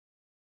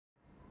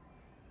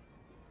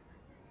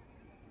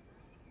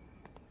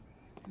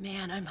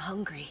Man, I'm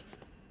hungry.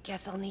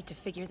 Guess I'll need to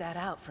figure that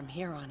out from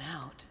here on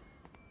out.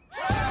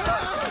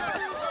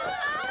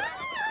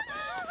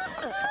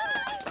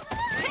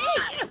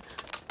 Hey!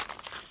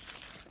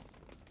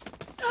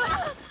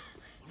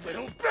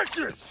 Little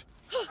bitches!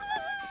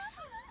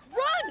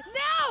 Run,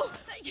 now!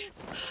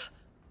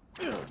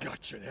 Oh,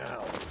 gotcha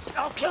now.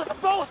 I'll kill the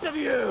both of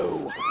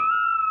you!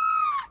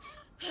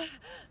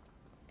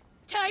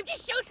 Time to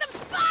show some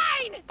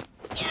spine!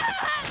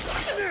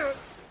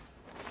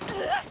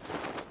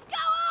 Go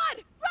on!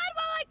 Run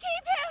while I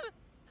keep him!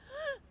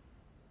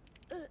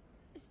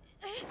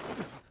 Hey!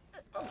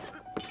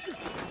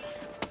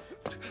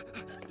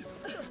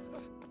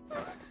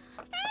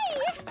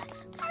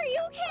 Are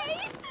you okay?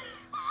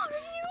 Are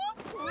you?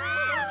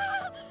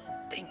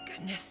 Thank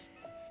goodness.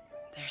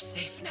 They're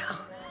safe now.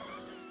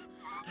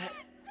 But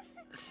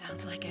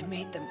sounds like I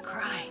made them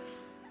cry.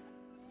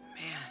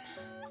 Man.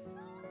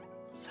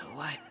 So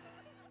what?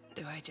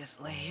 Do I just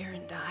lay here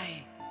and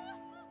die?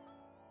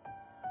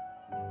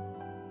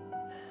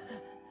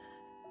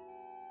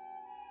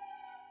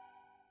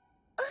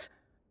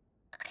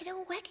 I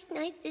don't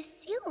recognize this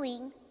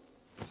ceiling.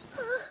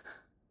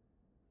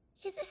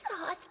 Is this a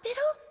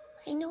hospital?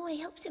 I know I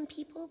help some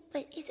people,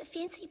 but is a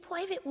fancy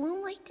private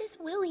room like this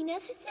really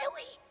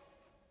necessary?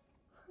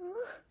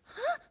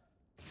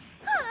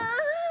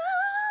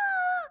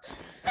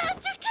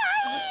 Master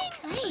Cain!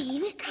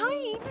 Cain?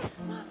 Cain!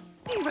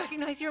 Do you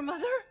recognize your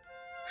mother?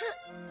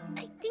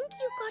 I think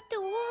you got the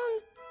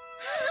wrong...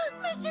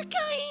 Mr.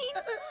 Cain!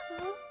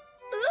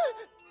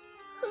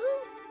 Who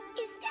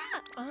is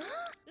that?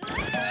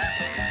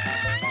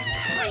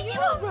 Are you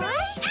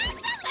alright?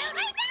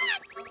 Absolutely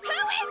not! Who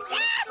is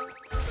that?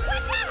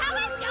 What the hell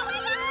is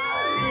going on?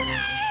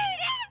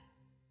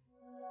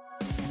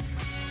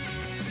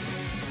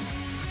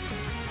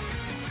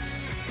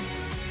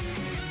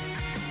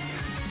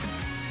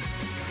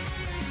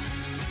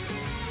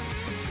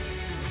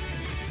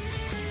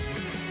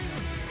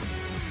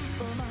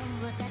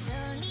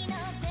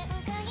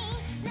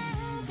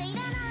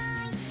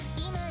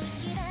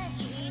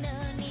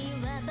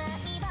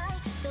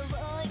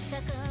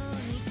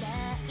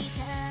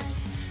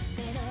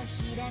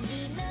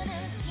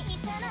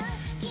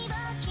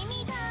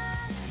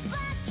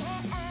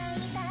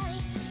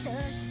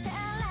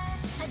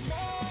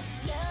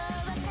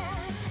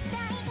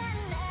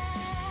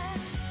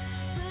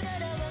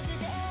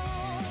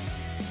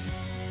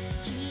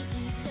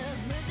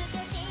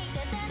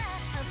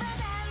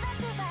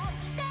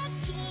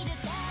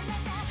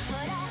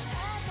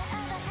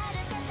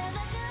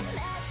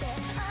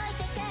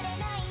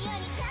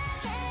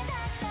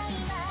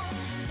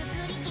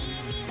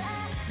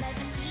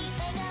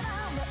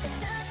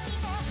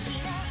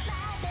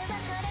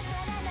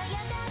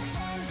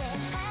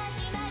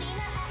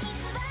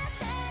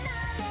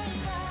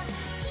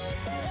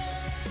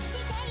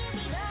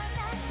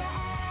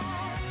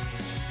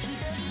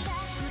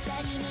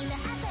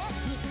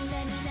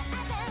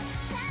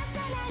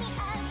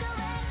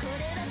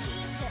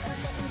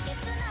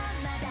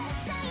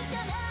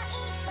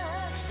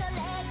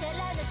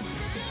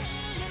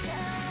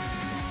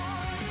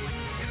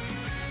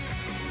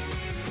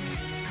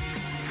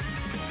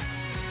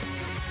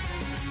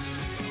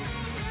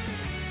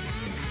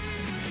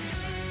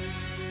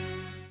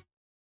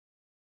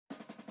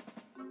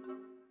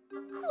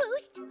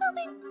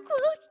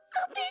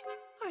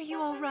 Are you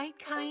all right,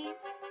 Cain?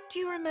 Do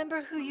you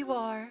remember who you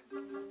are?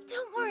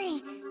 Don't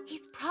worry.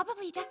 He's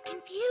probably just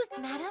confused,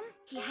 madam.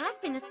 He has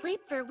been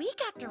asleep for a week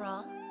after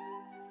all.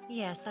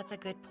 Yes, that's a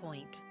good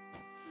point.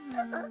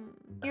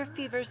 Your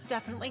fever's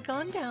definitely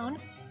gone down,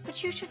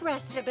 but you should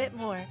rest a bit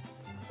more.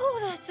 Oh,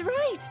 that's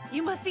right!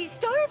 You must be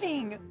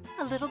starving!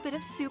 A little bit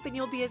of soup and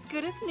you'll be as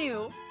good as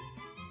new.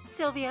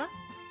 Sylvia?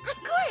 Of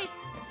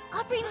course!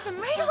 I'll bring some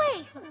right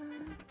away!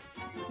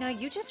 Now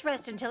you just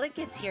rest until it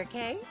gets here,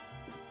 okay?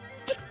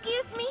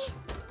 Excuse me?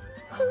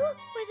 Who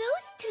were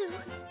those two?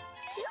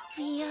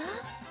 Sylvia?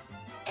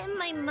 And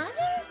my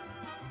mother?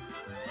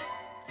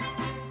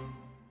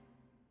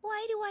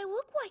 Why do I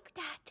look like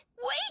that?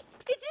 Wait!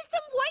 Is this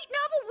some white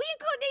novel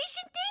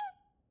reincarnation thing?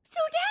 So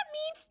that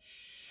means...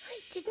 I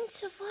didn't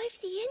survive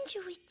the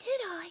injury,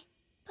 did I?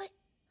 But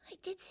I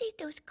did save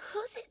those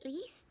clothes at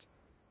least.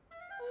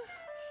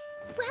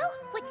 Well,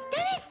 what's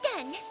done is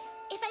done.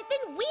 If I've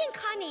been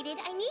reincarnated,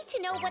 I need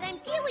to know what I'm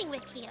dealing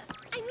with here.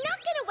 I'm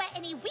not gonna let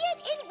any weird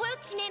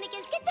in-world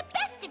shenanigans get the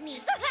best of me.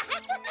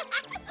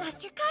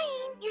 Master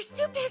Cain, your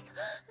soup is...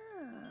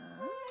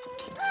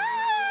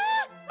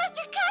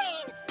 Master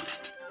Cain!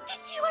 Did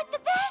you wet the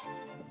bed?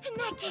 In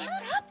that case,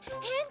 up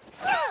and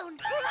down.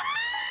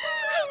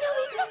 I know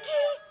it's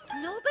okay.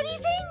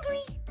 Nobody's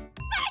angry.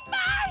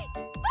 Bye-bye!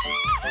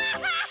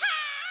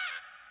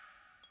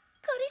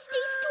 Gotta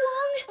stay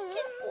strong.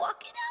 Just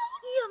walk it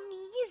out.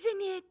 Yummy,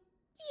 isn't it?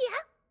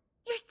 Yeah.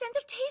 Your sense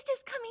of taste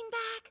is coming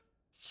back.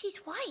 She's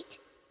right.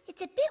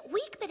 It's a bit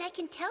weak, but I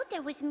can tell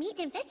there was meat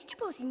and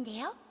vegetables in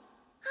there.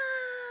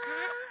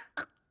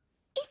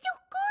 It's so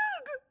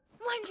good.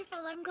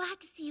 Wonderful. I'm glad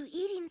to see you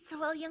eating so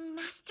well, young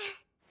master.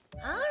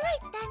 All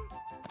right, then.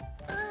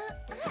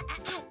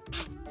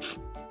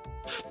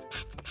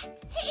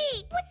 that.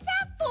 Hey, what's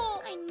that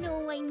for? I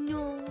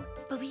know.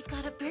 But we've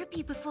got to burp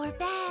you before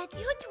bed.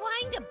 You're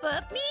trying to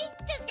burp me?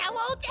 Just how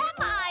old am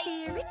I?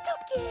 There, it's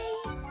okay.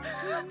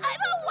 I'm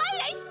a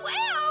white, I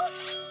swear!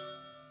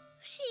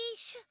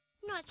 Sheesh.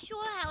 Not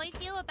sure how I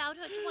feel about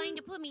her trying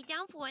to put me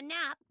down for a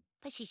nap,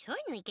 but she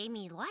certainly gave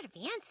me a lot of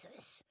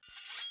answers.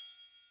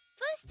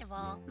 First of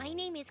all, my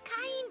name is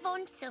Cain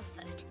von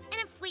Silford, and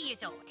I'm 3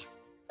 years old.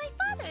 My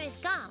father is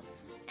Gam,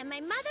 and my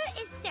mother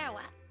is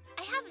Sarah.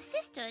 I have a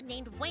sister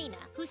named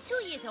Wayna, who's 2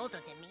 years older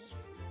than me.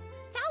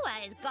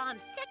 Sarah is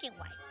Gam's second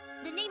wife.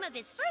 The name of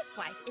his first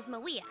wife is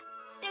Maria.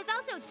 There's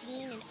also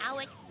Dean and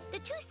Alec, the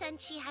 2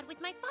 sons she had with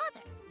my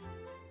father.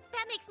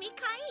 That makes me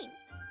Cain,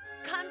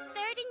 Gam's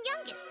third and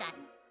youngest son.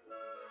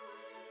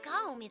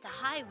 Gam is a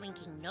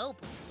high-ranking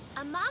noble,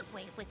 a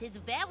Margrave with his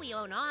very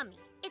own army.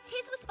 It's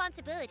his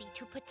responsibility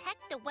to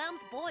protect the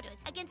realm's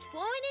borders against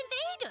foreign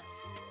invaders.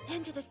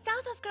 And to the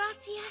south of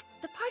Gracia,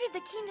 the part of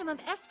the kingdom of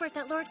Esfort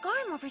that Lord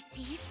Garm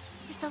oversees,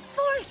 is the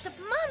forest of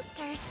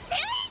monsters.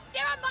 Really?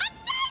 There are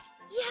monsters?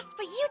 Yes,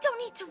 but you don't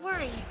need to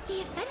worry.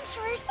 The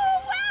adventurers...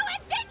 Oh, wow,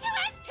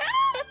 adventurers too!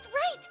 That's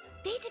right!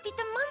 They defeat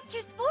the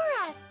monsters for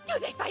us. Do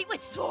they fight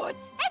with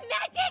swords and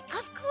magic?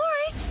 Of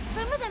course!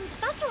 Some of them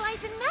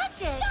specialize in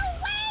magic. No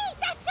way!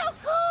 That's so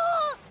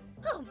cool!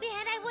 Oh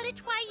man, I want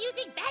to try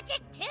using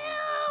magic too!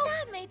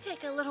 That may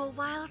take a little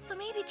while, so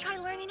maybe try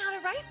learning how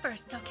to write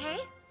first, okay?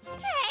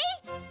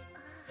 Okay!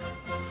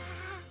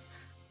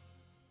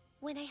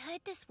 When I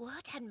heard this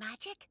world had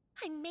magic,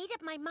 I made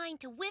up my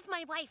mind to live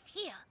my life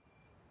here.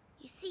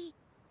 You see,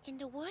 in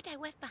the world I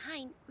left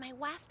behind, my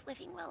last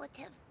living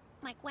relative,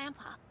 my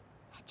grandpa,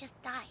 had just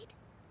died,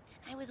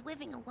 and I was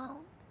living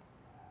alone.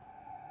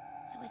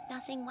 There was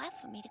nothing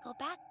left for me to go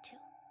back to.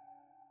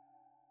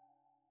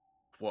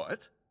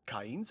 What?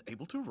 Cain's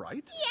able to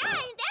write? Yeah,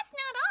 and that's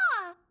not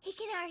all. He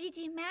can already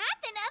do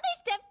math and other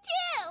stuff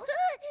too.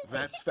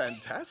 That's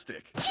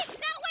fantastic. It's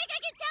not like I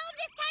can tell if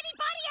this tiny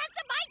body has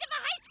the mind of a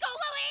high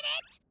schooler in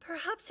it!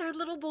 Perhaps our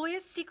little boy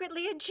is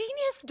secretly a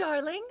genius,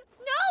 darling.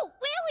 No,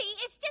 really,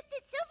 it's just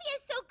that Sylvia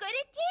is so good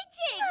at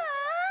teaching!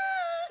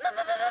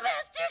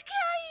 Master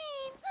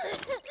Cain!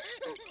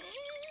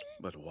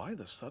 But why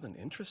the sudden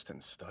interest in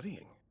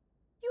studying?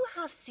 You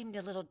have seemed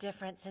a little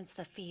different since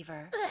the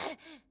fever.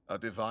 A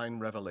divine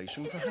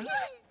revelation, perhaps? Is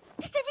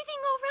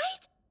everything all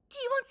right? Do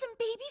you want some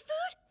baby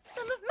food?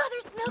 Some of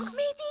Mother's milk,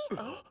 maybe?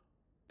 I'm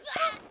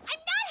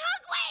not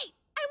hungry!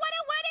 I want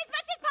to learn as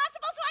much as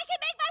possible so I can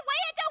make my way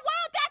into the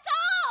world, that's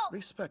all!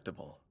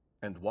 Respectable.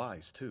 And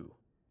wise, too.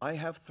 I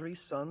have 3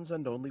 sons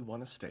and only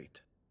 1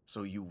 estate.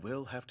 So you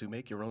will have to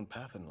make your own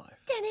path in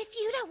life. Then if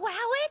you'd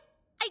allow it,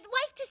 I'd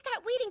like to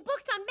start reading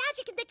books on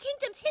magic and the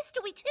kingdom's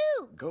history,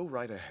 too. Go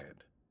right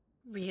ahead.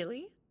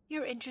 Really?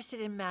 You're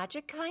interested in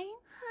magic, Cain?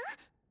 Huh?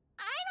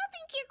 I don't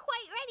think you're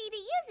quite ready to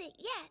use it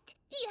yet.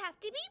 You have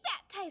to be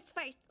baptized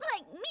first,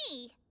 like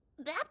me.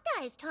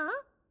 Baptized,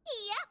 huh?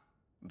 Yep.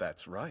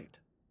 That's right.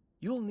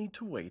 You'll need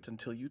to wait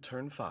until you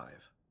turn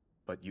 5.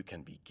 But you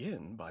can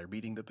begin by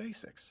reading the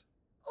basics.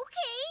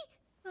 Okay.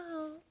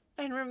 Oh,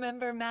 and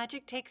remember,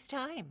 magic takes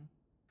time.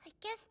 I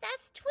guess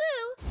that's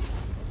true.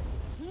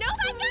 Nope,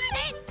 I got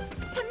it!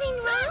 Something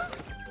wrong?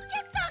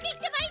 Just talking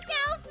to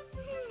myself!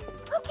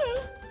 Okay.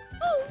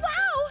 Oh,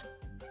 wow!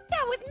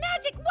 That was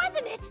magic,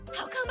 wasn't it?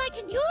 How come I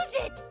can use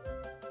it?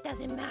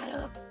 Doesn't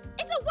matter.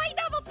 It's a white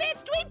novel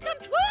fan's dream come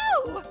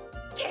true!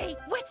 Okay,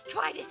 let's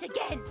try this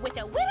again with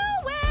a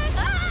widow and...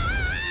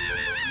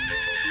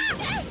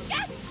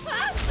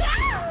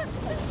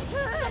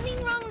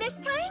 Something wrong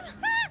this time?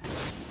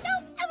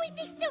 No,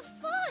 everything's still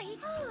fine.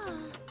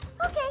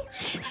 Okay.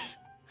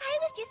 I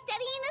was just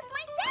studying this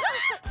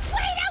myself.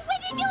 Wait up, when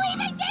did you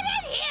even get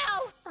in here?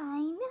 I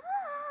know.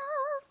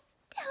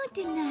 Don't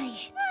deny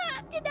it.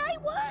 Deny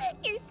what?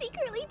 You're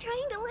secretly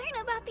trying to learn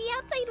about the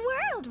outside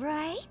world,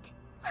 right?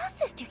 Well,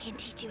 sister can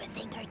teach you a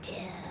thing or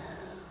two.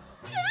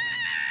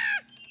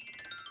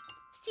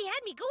 She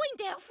had me going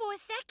there for a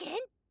second.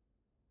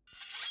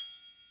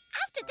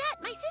 After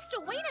that, my sister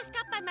Wayna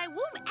stopped by my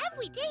room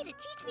every day to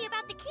teach me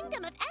about the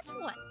kingdom of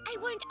Eswart. I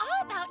learned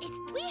all about its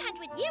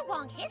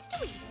 300-year-long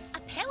history.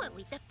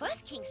 Apparently, the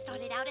first king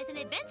started out as an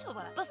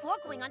adventurer before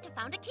going on to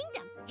found a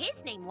kingdom.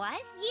 His name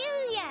was...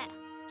 Yuya.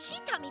 She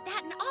taught me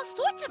that and all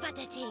sorts of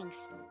other things.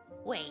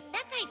 Wait,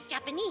 that guy's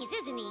Japanese,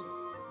 isn't he?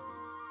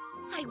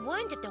 I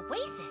learned of the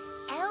races,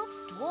 elves,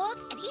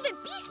 dwarves, and even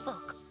beast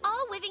folk,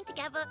 all living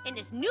together in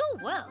this new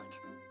world.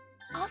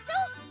 Also,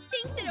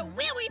 things that are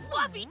really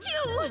fluffy,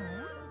 too!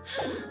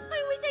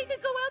 I wish I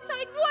could go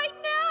outside right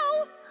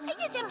now! I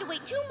just have to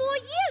wait 2 more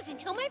years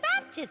until my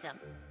baptism.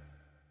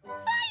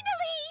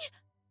 Finally!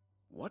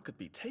 What could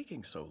be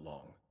taking so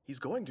long? He's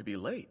going to be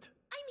late.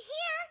 I'm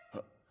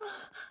here!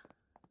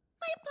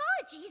 My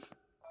apologies.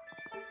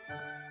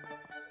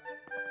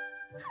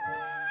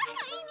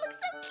 Cain looks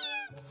so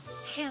cute.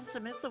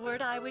 Handsome is the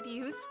word I would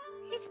use.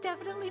 He's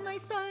definitely my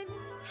son.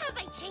 Have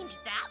I changed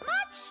that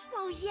much?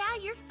 Oh yeah,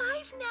 you're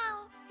 5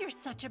 now. You're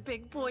such a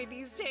big boy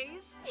these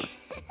days.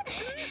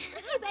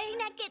 You better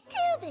not get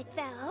too big,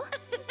 though.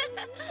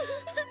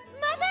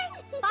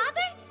 Mother?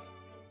 Father?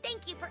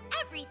 Thank you for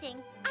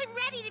everything. I'm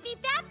ready to be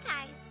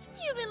baptized.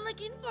 You've been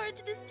looking forward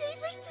to this day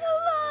for so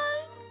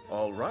long.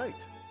 All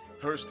right.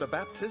 First a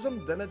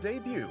baptism, then a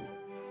debut.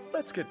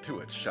 Let's get to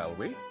it, shall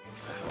we?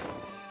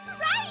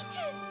 Right!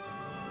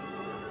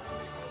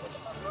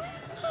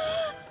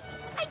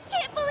 I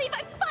can't believe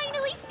I'm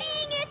finally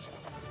seeing it!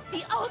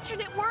 The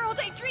alternate world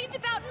I dreamed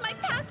about in my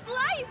past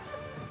life!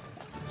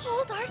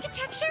 Old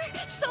architecture,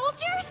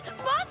 soldiers,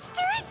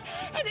 monsters!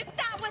 And if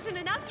that wasn't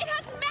enough, it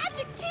has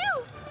magic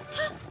too!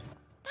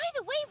 By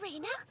the way,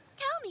 Reina,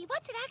 tell me,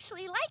 what's it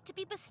actually like to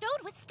be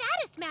bestowed with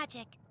status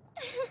magic?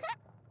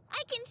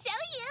 I can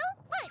show you.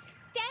 Look,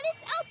 status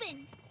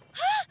open.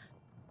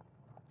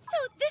 So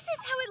this is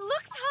how it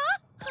looks, huh?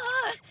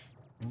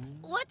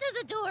 What does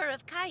a door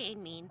of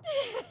Cayenne mean?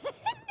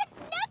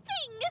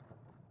 Nothing.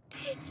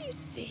 Did you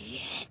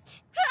see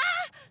it?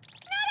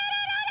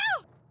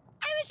 No!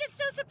 I was just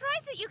so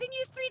surprised that you can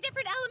use 3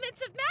 different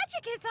elements of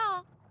magic is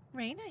all.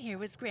 Reina here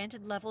was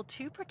granted level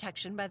 2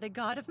 protection by the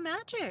god of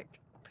magic.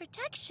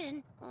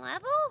 Protection?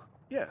 Level?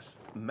 Yes,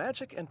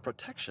 magic and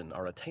protection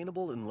are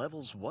attainable in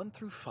levels 1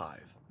 through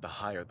 5. The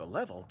higher the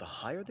level, the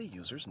higher the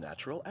user's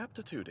natural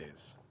aptitude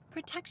is.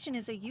 Protection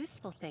is a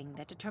useful thing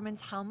that determines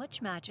how much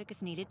magic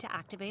is needed to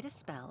activate a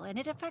spell, and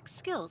it affects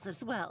skills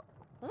as well.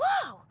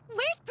 Whoa!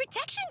 Where's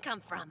protection come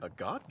from? A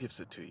god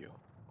gives it to you.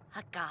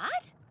 A god?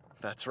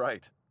 That's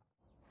right.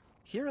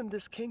 Here in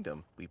this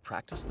kingdom, we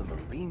practice the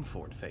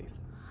Marineford faith.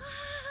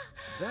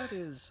 That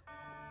is,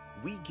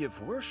 we give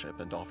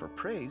worship and offer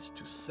praise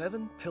to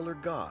 7 pillar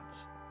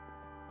gods.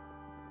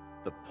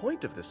 The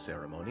point of this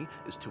ceremony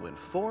is to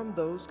inform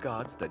those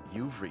gods that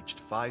you've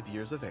reached 5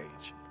 years of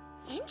age.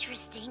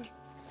 Interesting.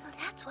 So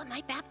that's what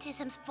my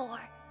baptism's for.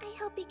 I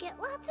hope you get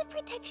lots of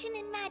protection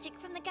and magic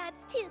from the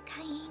gods too,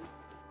 Cayenne.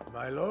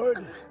 My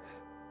lord,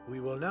 we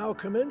will now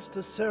commence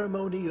the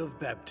ceremony of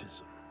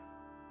baptism.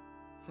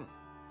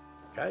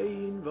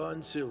 Cayenne von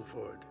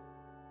Silford,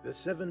 the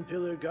 7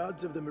 pillar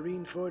gods of the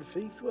Marineford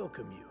faith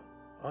welcome you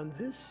on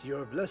this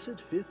your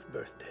blessed 5th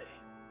birthday.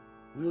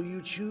 Will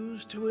you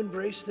choose to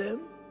embrace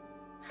them?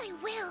 I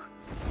will.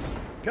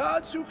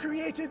 Gods who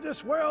created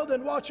this world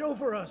and watch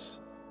over us,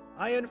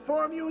 I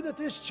inform you that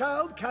this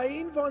child,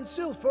 Cayenne von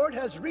Silford,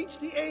 has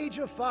reached the age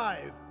of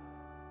 5.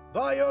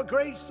 By your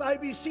grace, I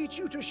beseech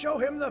you to show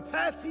him the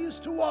path he is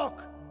to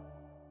walk.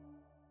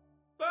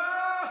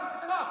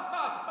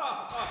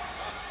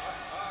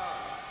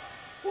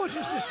 What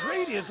is this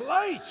radiant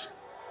light?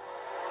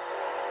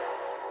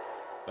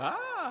 Where am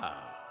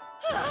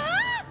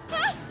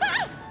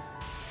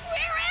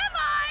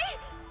I?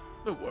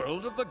 The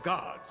world of the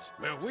gods,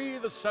 where we,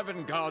 the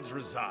 7 gods,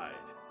 reside.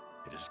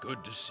 It is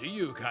good to see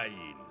you,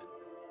 Cayenne.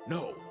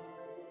 No,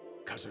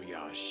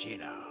 Kazuya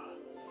Shina.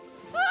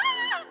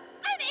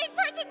 An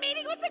in-person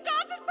meeting with the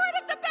gods as part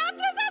of the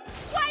baptism?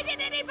 Why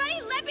didn't anybody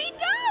let me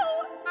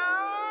know?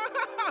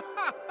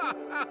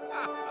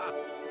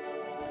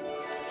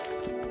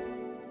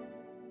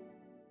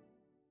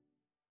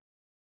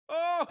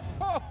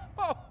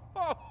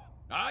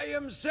 I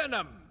am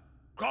Zenom,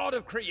 god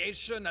of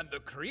creation and the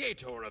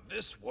creator of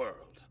this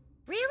world.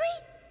 Really?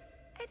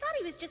 I thought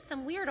he was just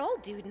some weird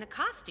old dude in a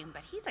costume,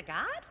 but he's a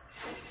god?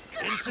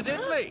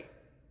 Incidentally,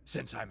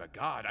 since I'm a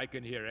god, I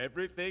can hear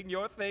everything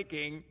you're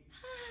thinking.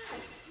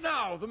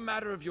 Now, the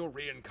matter of your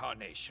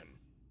reincarnation.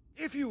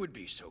 If you would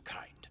be so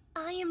kind.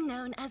 I am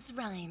known as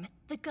Rhyme,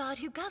 the god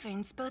who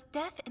governs both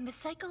death and the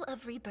cycle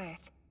of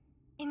rebirth.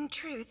 In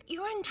truth,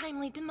 your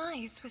untimely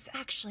demise was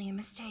actually a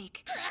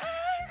mistake.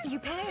 You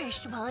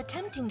perished while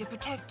attempting to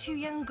protect 2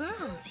 young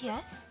girls,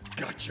 yes?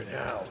 Gotcha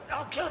now.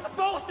 I'll kill the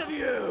both of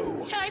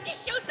you! Time to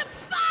show some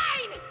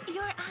spine!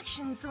 Your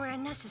actions were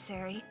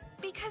unnecessary,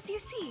 because you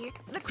see,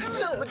 the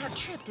criminal would have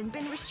tripped and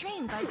been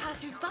restrained by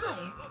passers-by.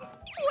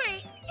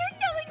 Wait, you're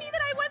telling me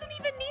that I wasn't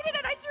even needed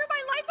and I threw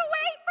my life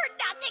away for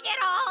nothing at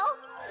all?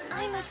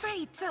 I'm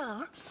afraid so.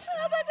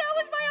 But that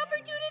was my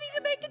opportunity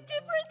to make a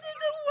difference in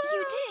the world!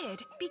 You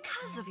did,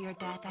 because of your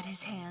death at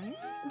his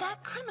hands.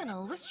 That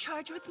criminal was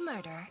charged with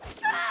murder.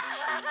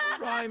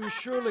 Rhyme,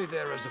 surely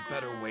there is a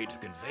better way to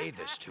convey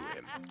this to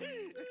him.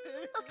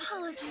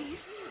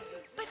 Apologies.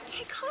 But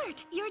take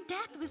heart, your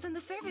death was in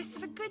the service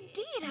of a good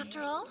deed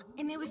after all.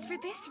 And it was for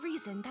this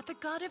reason that the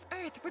god of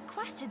Earth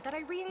requested that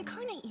I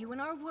reincarnate you in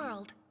our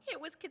world. It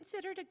was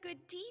considered a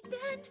good deed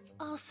then?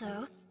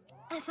 Also,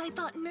 as I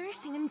thought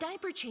nursing and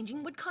diaper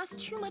changing would cause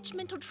too much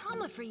mental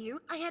trauma for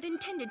you, I had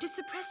intended to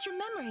suppress your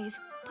memories.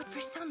 But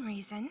for some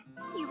reason,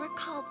 you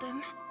recalled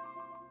them.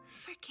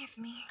 Forgive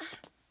me.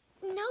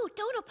 No,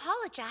 don't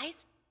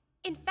apologize.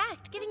 In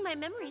fact, getting my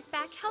memories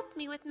back helped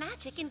me with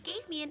magic and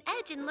gave me an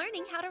edge in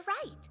learning how to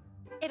write.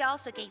 It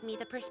also gave me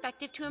the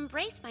perspective to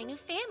embrace my new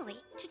family,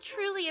 to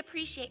truly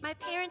appreciate my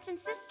parents and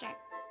sister.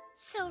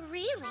 So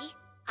really,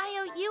 I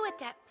owe you a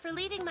debt for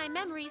leaving my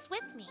memories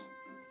with me.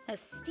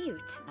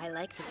 Astute. I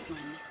like this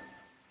one.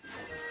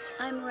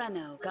 I'm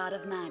Reno, god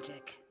of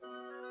magic.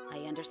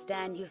 I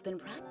understand you've been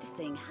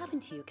practicing,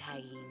 haven't you,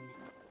 Cayenne?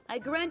 I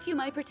grant you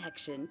my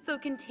protection, so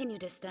continue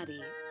to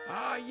study.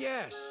 Ah,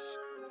 yes.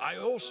 I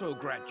also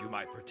grant you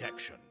my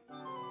protection.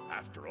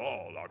 After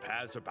all, our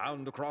paths are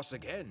bound to cross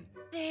again.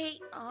 They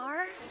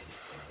are?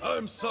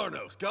 I'm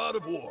Sarnos, god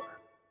of war.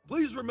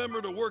 Please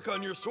remember to work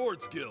on your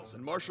sword skills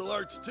and martial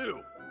arts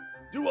too.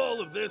 Do all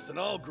of this and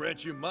I'll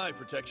grant you my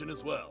protection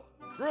as well.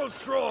 Grow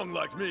strong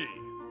like me.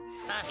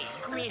 I,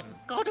 Grim,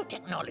 god of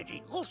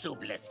technology, also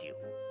bless you.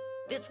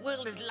 This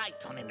world is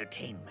light on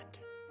entertainment,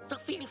 so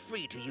feel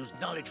free to use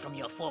knowledge from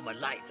your former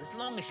life as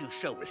long as you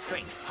show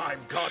restraint. I'm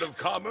God of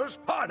Commerce,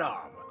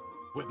 Panam.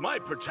 With my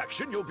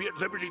protection, you'll be at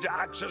liberty to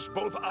access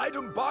both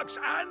Item Box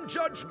and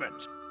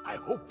Judgment. I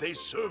hope they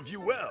serve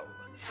you well.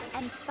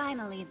 And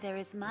finally, there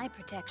is my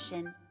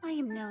protection. I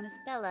am known as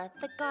Bella,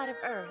 the god of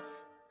Earth.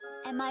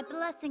 And my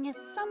blessing is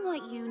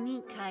somewhat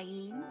unique,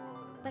 Caine.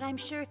 But I'm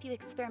sure if you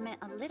experiment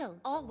a little,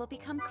 all will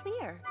become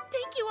clear.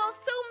 Thank you all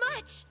so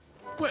much!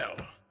 Well,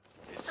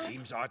 it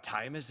seems our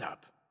time is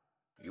up.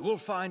 You will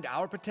find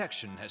our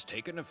protection has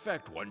taken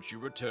effect once you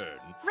return.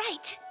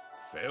 Right!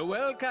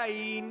 Farewell,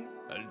 Caine.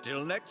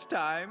 Until next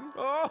time.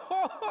 Are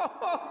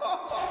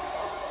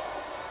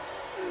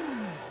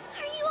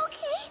you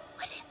okay?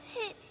 What is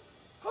it?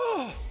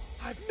 Oh,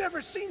 I've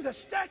never seen the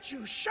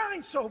statue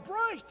shine so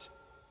bright!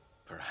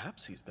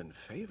 Perhaps he's been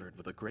favored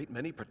with a great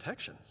many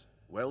protections.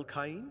 Well,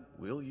 Caine,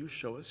 will you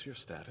show us your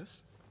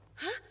status?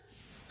 Huh?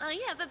 I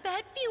have a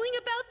bad feeling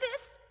about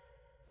this.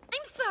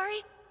 I'm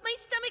sorry. My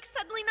stomach's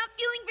suddenly not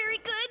feeling very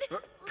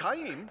good.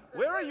 Caine,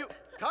 where are you?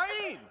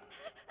 Caine!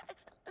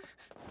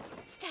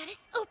 Status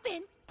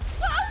open.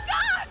 Oh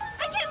God!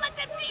 I can't let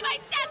them see my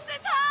stats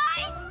this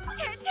high!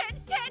 10,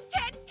 10, 10,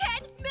 10,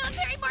 10!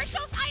 Military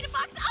Marshal, Item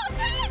Box, oh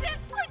 10!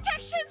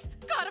 Protections!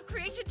 God of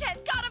Creation 10,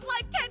 God of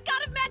Life 10,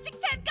 God of Magic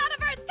 10, God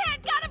of Earth 10,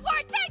 God of War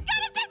 10,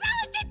 God of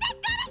Technology 10,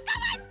 God of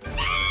Commerce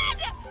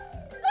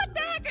 10! What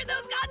the heck are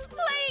those gods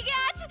playing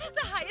at?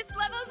 The highest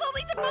level is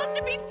only supposed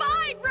to be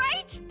 5,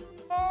 right?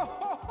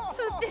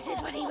 So this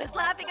is what he was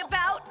laughing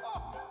about?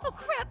 Oh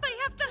crap, I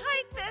have to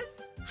hide this!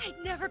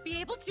 I'd never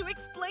be able to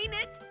explain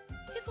it.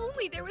 If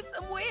only there was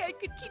some way I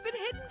could keep it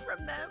hidden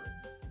from them.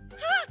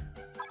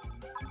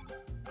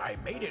 I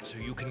made it so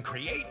you can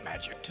create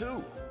magic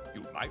too.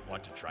 You might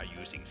want to try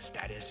using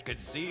Status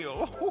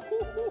Conceal.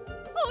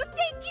 Oh,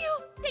 thank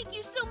you! Thank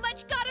you so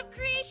much, God of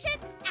Creation!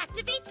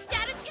 Activate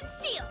Status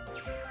Conceal!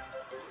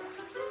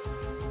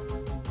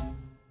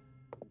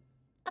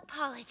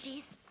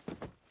 Apologies.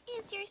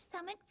 Is your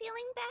stomach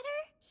feeling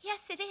better?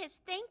 Yes, it is.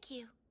 Thank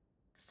you.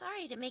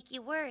 Sorry to make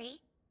you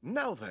worry.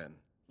 Now then,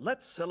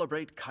 let's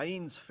celebrate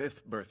Caine's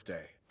 5th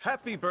birthday.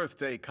 Happy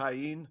birthday,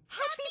 Caine!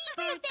 Happy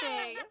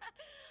birthday!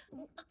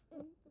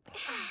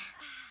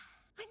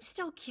 I'm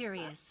still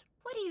curious.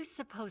 What do you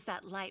suppose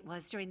that light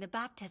was during the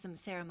baptism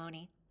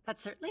ceremony? That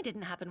certainly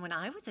didn't happen when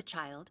I was a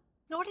child,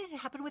 nor did it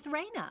happen with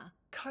Reina.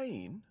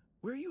 Caine,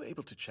 were you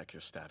able to check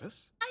your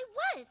status? I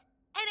was!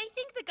 And I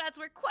think the gods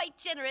were quite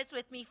generous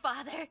with me,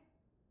 Father.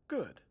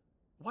 Good.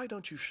 Why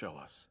don't you show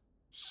us?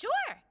 Sure!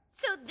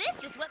 So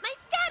this is what my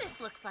status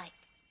looks like.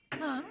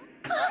 Huh?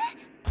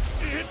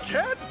 It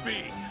can't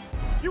be!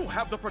 You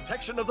have the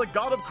protection of the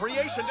god of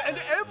creation and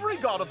every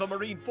god of the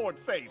Marineford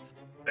faith!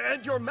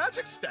 And your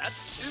magic stat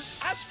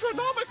is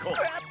astronomical!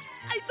 Crap!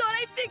 I thought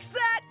I fixed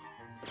that!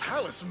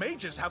 Palace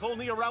mages have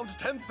only around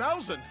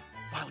 10,000,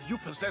 while you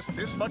possess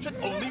this much at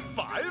only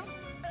 5?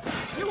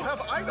 You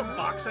have item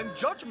box and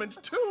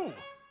judgment too!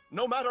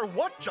 No matter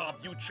what job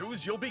you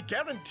choose, you'll be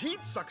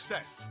guaranteed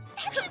success!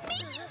 That's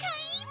amazing,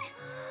 Caine!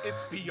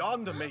 It's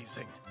beyond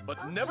amazing,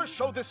 but never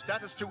show this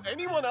status to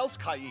anyone else,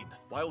 Caine.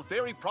 While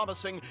very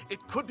promising, it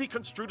could be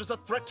construed as a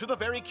threat to the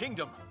very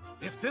kingdom.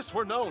 If this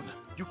were known,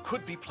 you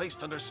could be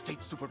placed under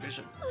state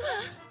supervision.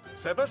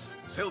 Sebas,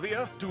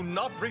 Sylvia, do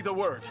not breathe a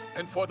word,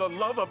 and for the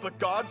love of the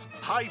gods,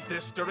 hide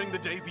this during the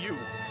debut.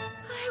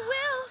 I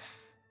will!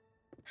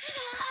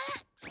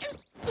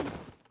 I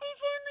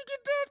finally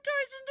get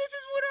baptized and this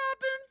is what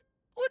happens!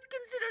 What's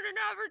considered an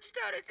average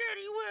status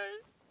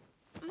anyway?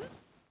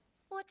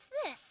 What's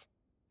this?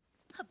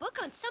 A book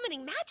on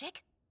summoning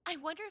magic? I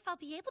wonder if I'll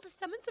be able to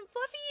summon some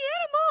fluffy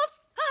animals!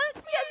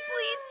 Yes,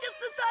 please! Just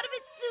the thought of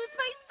it soothes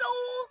my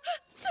soul!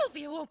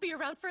 Sylvia won't be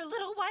around for a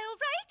little while,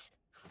 right?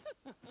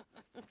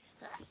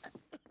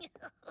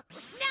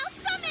 Now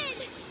summon!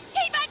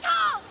 Heed my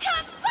call!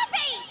 Come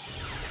Fluffy!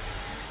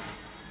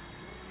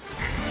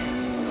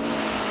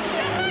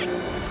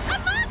 A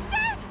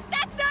monster?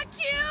 That's not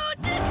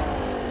cute!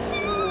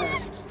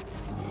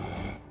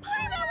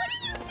 Parma, what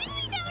are you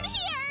doing out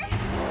here?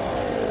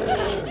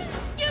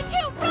 You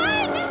two,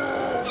 run!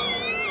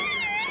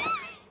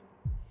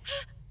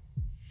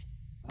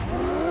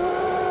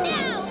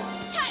 Now!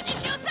 Time to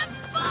show some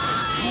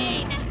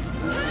spine!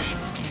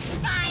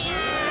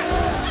 Fire!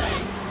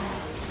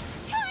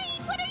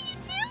 Caine, what are you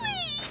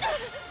doing?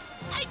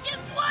 I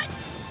just want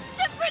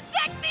to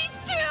protect these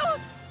two!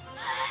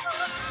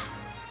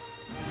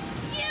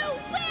 You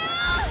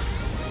will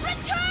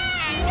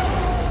return!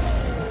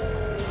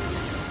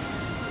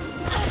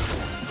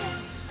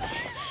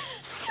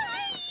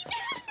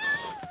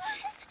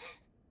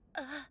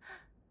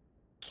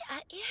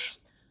 Cat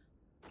ears?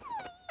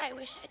 I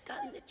wish I'd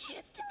gotten the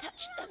chance to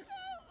touch them.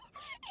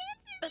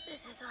 But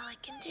this is all I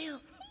can do.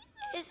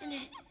 isn't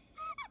it?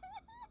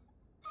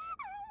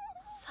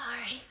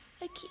 Sorry,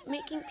 I keep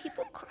making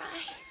people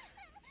cry.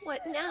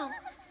 What now?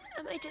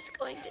 Am I just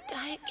going to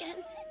die again?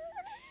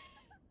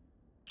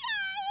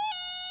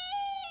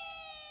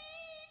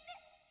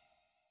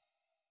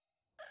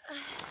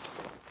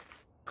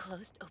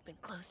 Closed, open,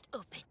 closed,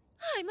 open.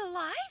 I'm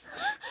alive?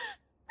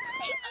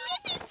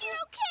 Goodness, you're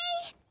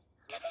okay!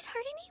 Does it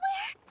hurt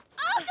anywhere?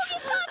 I'll go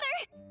get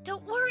Father!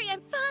 Don't worry,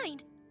 I'm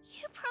fine.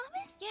 You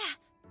promise? Yeah.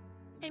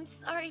 I'm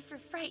sorry for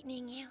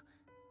frightening you.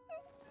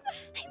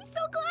 I'm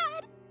so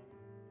glad.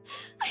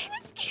 I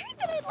was scared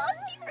that I'd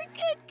lost you for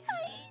good,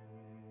 Kai.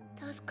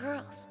 Those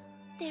girls,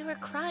 they were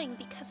crying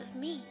because of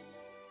me.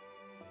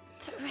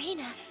 But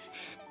Reina,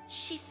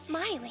 she's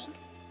smiling.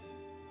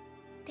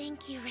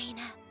 Thank you,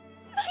 Reina.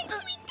 My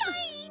sweet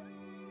Kai!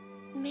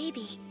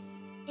 Maybe,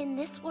 in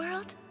this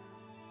world,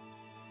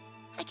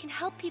 I can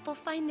help people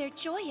find their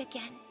joy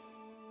again.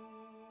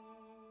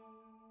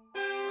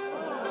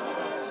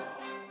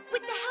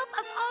 With the help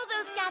of all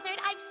those gathered,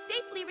 I've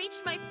safely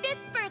reached my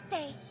 5th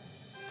birthday.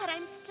 But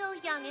I'm still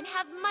young and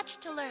have much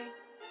to learn.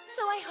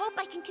 So I hope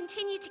I can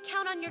continue to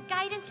count on your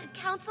guidance and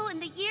counsel in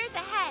the years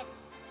ahead.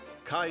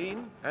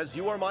 Cain, as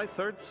you are my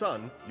 3rd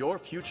son, your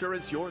future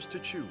is yours to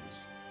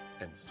choose.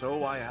 And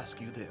so I ask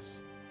you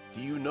this.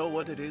 Do you know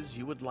what it is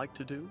you would like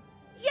to do?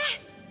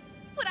 Yes!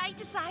 What I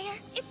desire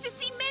is to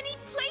see many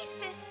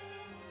places,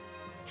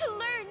 to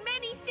learn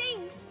many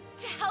things,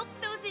 to help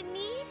those in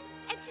need,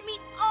 and to meet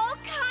all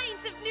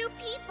kinds of new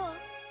people.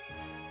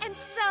 And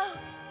so,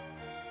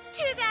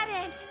 to that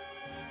end,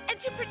 and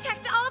to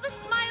protect all the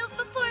smiles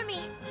before me,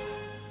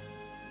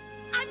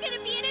 I'm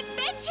gonna be an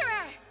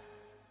adventurer!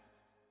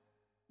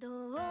 ど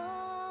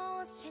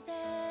うして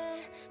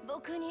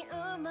僕に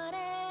生まれ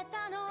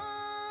たの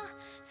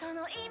そ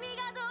の意味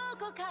が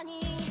どこかに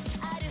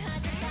あるは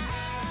ずさ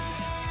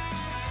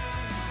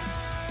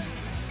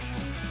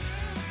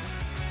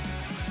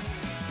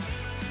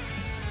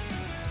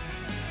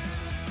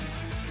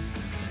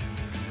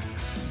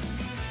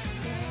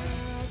絶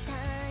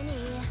対に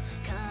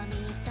神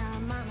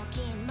様も気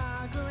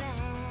まぐれ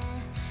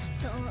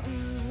そん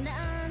な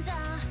んじゃ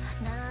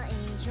ない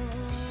よ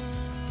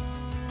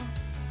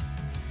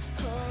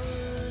翻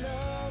弄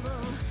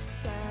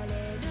され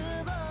る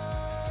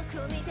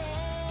僕見て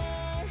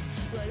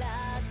笑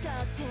った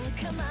って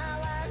構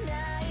わな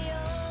いよ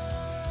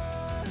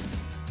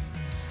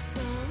ど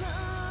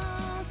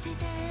うし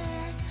て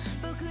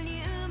僕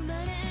に生ま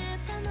れ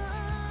たの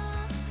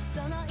そ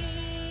の意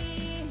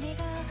味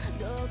が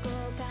どこ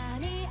か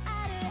にあ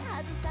る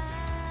はずさ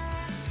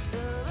ど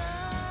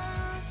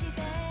うして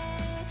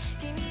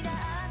君だっ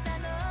た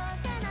の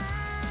かな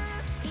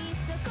いっ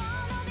そこ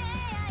の出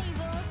会い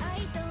を愛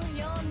と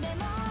呼んで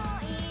も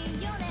い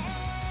いよね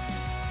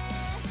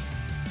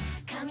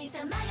神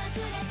様がく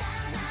れた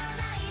七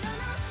色の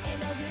絵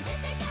の具で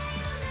世界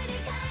を塗り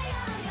替えよ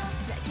うよ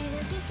泣き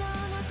出しそう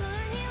な空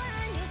には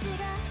虹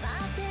が待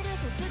ってる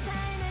と伝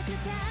えなく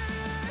ちゃ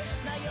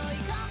迷い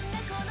込ん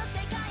だこの世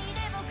界で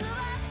僕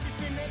は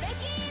進むべ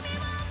き意味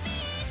を見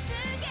つ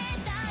け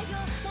たよ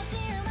待て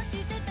余らし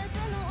てた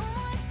その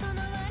想いその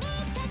割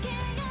だけ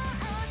が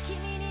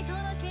君に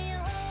届け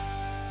よう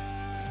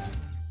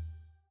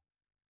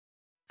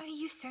Are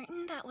you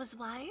certain that was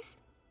wise?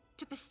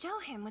 To bestow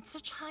him with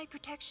such high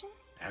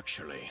protections?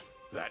 Actually,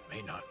 that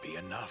may not be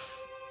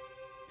enough.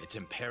 It's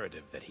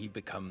imperative that he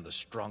become the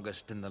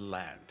strongest in the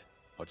land.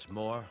 What's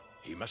more,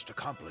 he must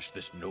accomplish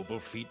this noble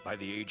feat by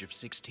the age of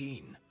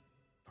 16.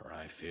 For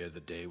I fear the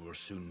day will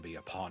soon be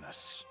upon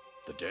us.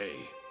 The day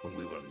when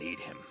we will need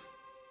him.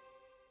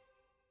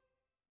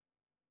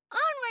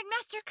 Onward,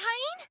 Master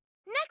Cain!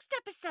 Next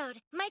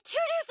episode, my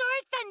tutors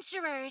are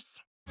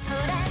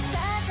adventurers!